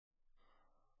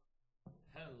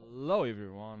Hello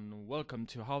everyone, welcome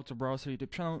to HowToBrowser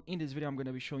YouTube channel. In this video I'm going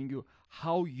to be showing you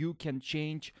how you can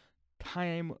change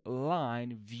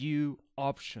timeline view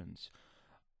options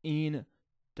in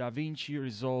Davinci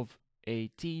Resolve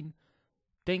 18.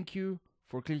 Thank you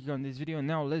for clicking on this video.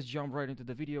 Now let's jump right into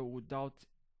the video without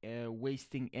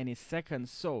wasting any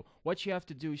seconds. So what you have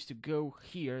to do is to go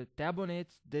here, tap on it,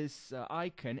 this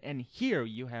icon, and here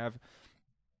you have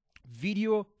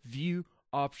video view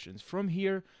options. From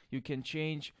here you can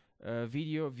change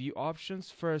video view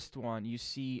options. First one, you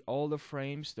see all the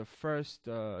frames. The first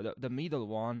the middle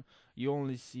one, you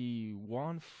only see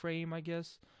one frame, I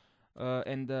guess,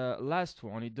 and the last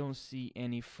one you don't see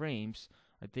any frames.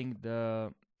 I think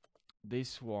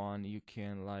this one you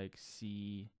can like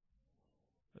see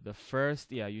the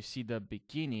first, yeah, you see the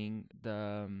beginning,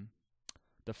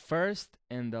 the first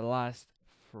and the last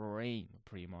frame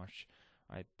pretty much.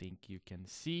 I think you can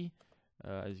see,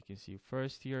 as you can see,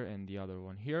 first here and the other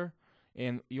one here.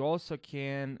 And you also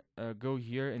can go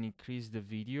here and increase the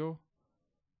video.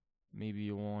 Maybe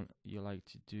you like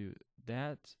to do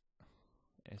that,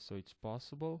 and so it's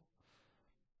possible.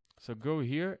 So go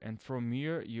here, and from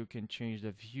here you can change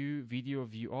the video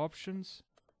view options,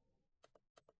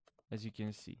 as you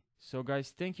can see. So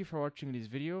guys, thank you for watching this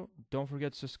video. Don't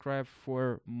forget to subscribe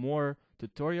for more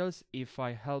tutorials. If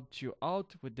I helped you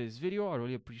out with this video, I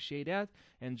really appreciate that.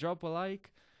 And drop a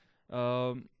like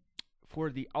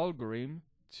for the algorithm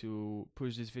to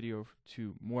push this video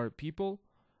to more people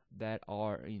that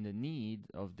are in the need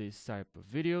of this type of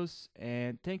videos.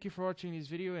 And thank you for watching this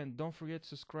video, and don't forget to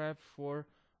subscribe for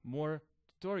more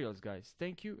tutorials, guys.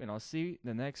 Thank you, and I'll see you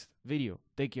in the next video.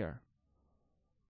 Take care.